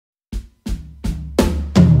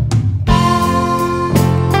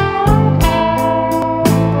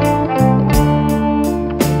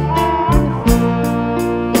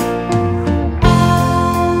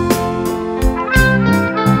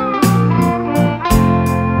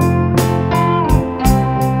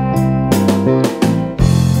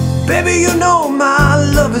you know my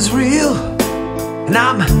love is real, and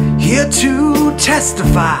I'm here to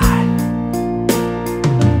testify.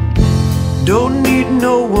 Don't need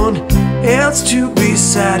no one else to be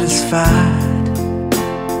satisfied.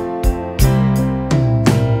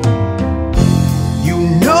 You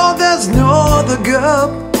know there's no other girl,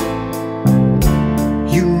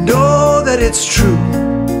 you know that it's true.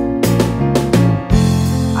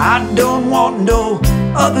 I don't want no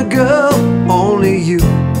other girl, only you.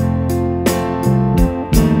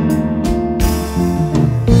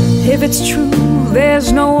 If it's true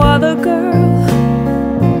there's no other girl,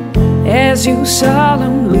 as you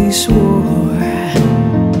solemnly swore,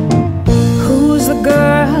 who's the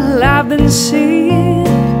girl I've been seeing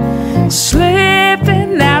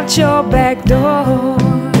slipping out your back door?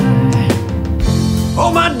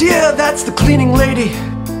 Oh my dear, that's the cleaning lady.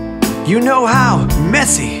 You know how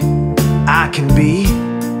messy I can be.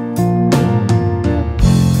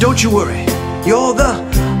 Don't you worry, you're the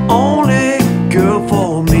only girl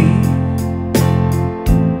for me.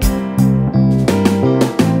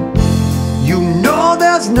 You know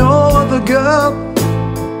there's no other girl,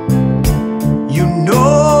 you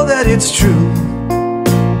know that it's true.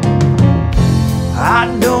 I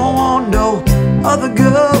don't want no other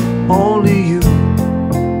girl, only you.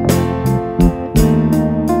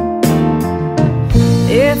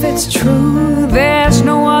 If it's true there's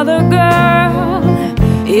no other girl,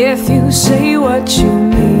 if you say what you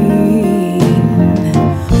mean,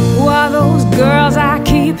 why those girls I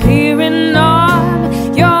keep hearing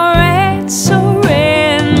on your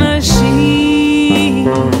answering machine?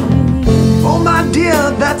 Oh my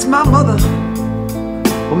dear, that's my mother.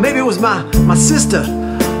 Or maybe it was my sister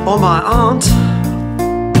or my aunt.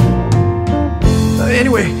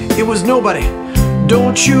 Anyway, it was nobody.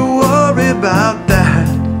 Don't you worry about that.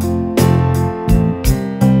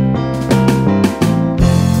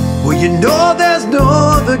 Well, you know there's no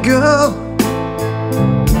other girl,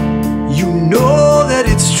 you know that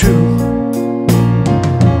it's true.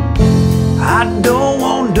 I don't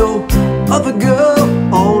want no other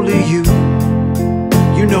girl, only you.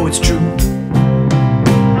 You know it's true.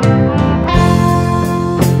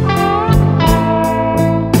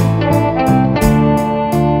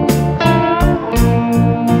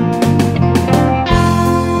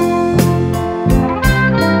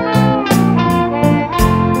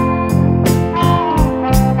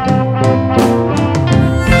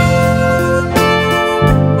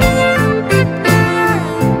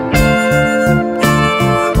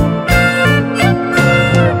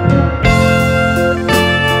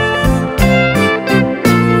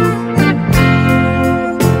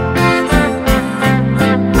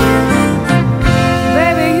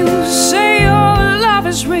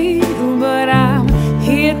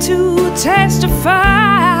 To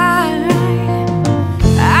testify.